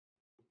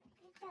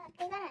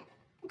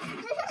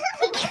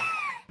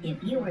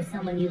If you or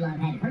someone you love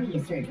had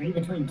hernia surgery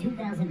between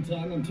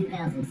 2010 and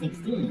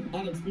 2016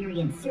 and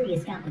experienced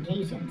serious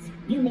complications,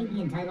 you may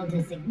be entitled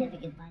to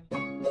significant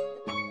financial...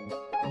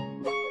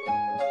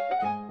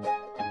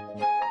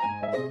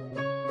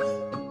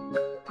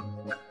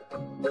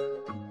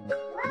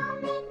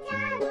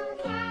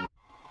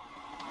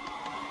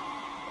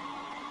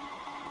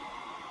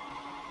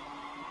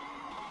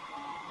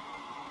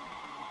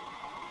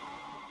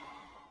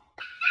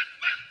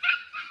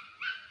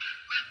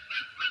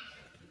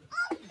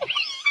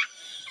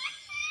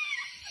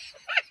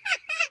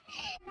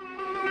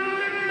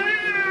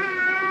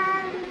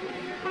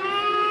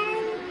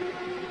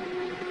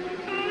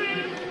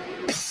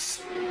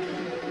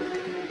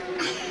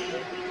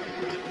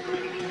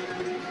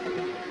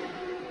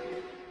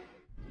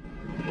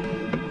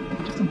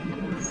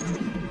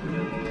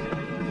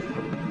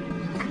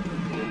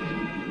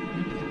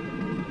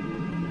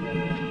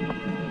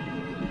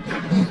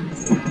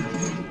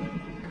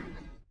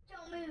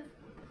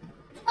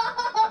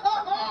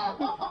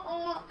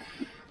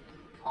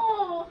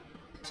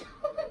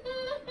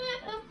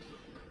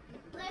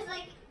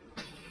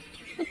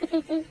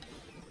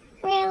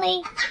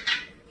 Really?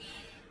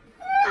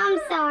 I'm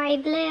sorry,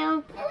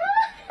 Blue.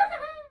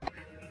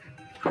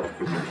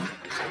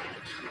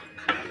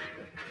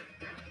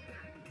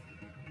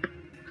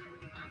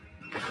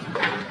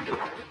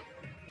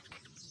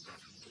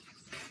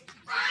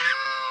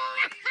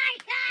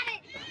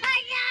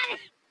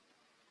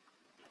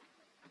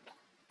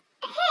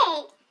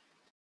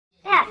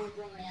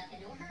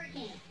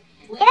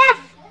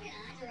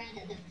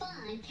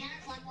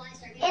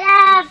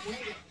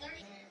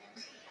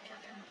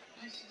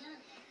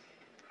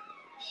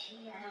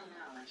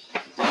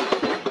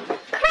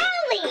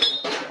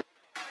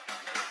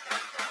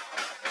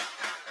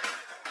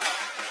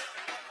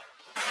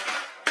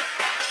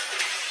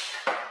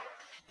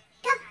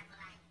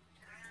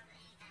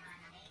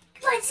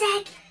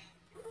 Zach.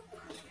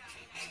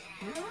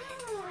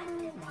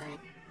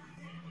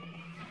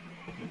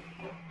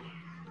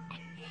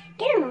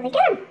 Get him, Molly,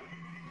 get him.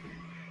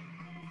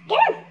 Get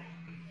him.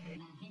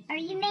 Are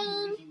you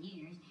mean?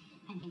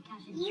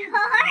 You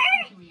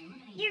are?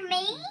 You're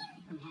mean?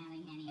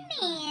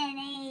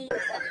 Manny.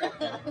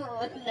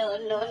 No.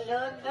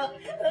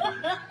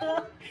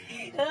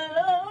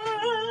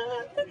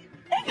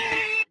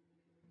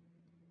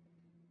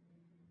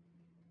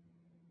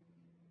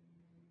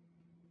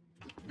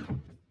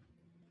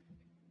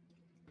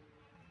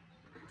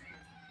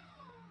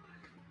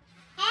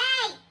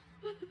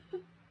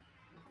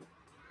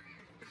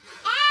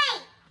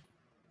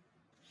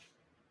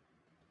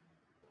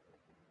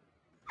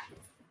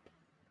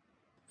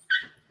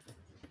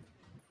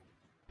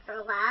 For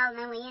a while, and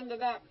then we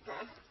ended up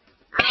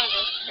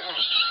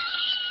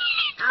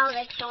all of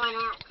us going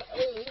out to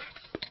eat.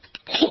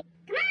 Come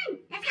on,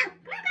 let's go.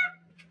 Come on,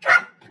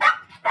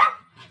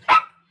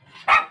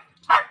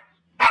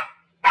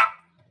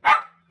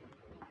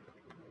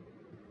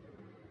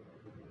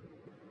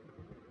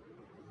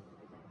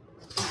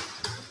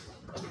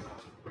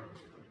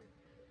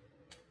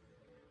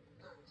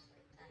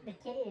 The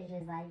kitty is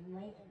just like,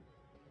 wait,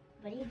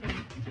 what are you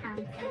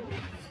doing?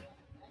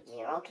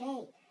 You're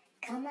okay.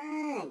 Come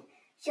on.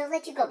 She'll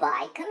let you go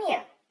by. Come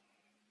here.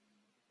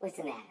 What's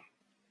the matter?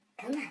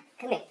 Come on.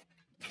 Come here.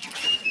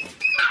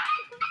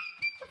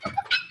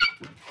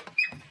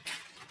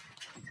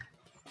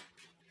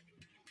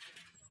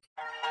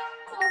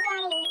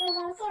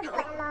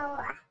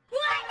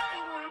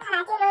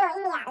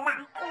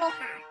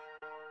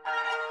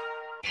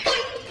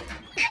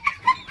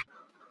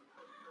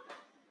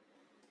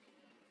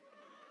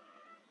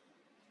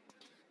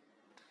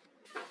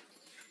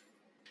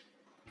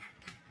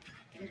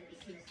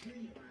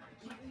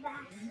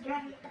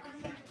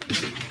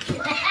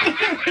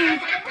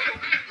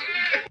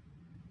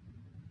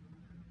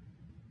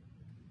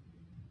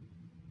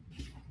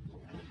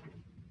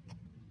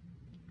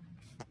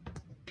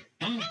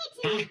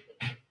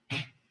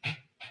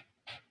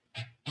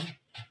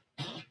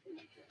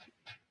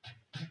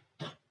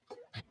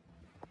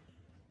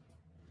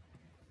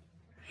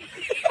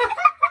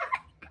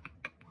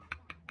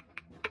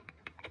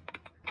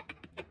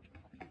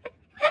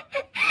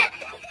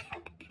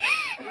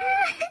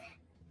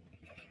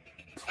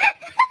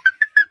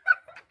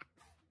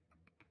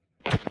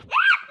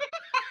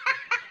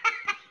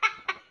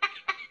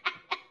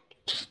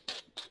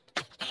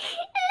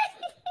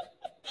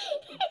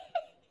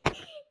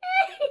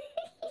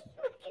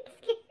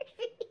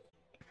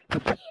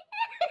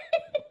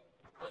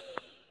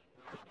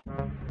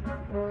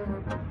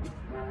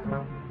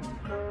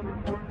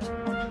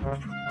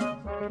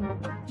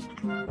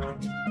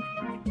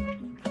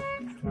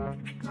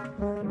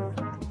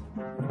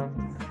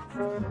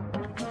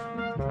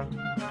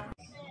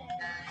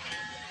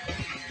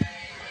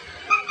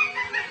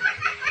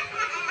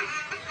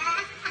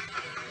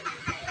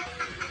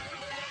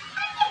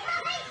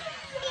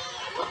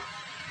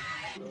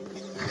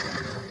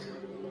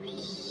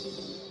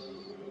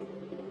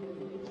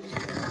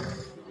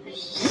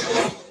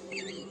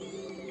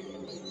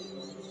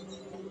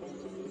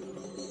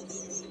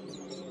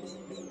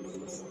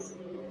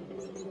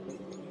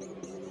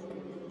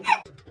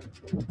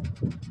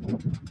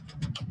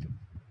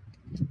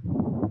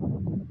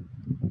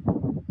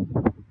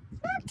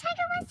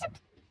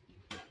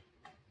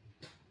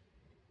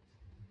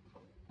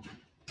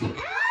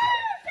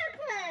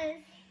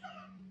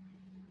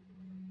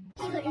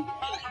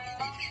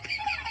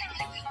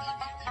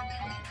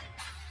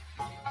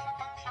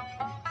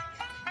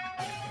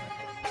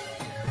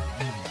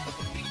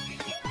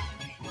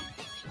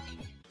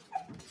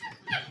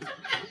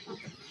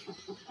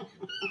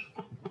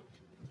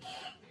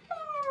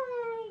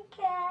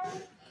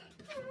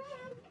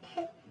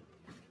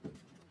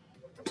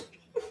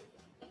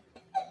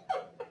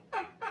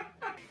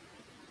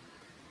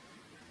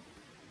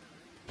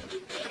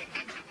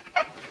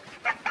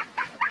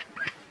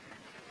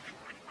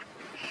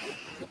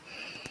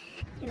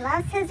 He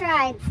loves his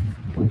rides.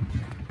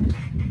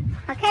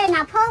 Okay,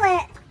 now pull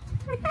it.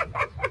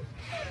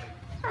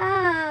 Oh,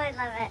 I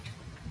love it.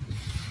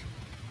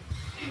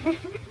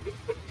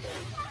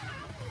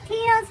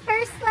 Tito's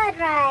first sled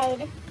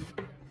ride.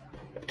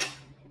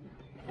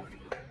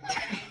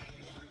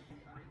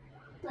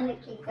 Let me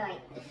keep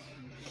going.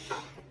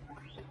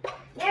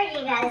 There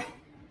you go.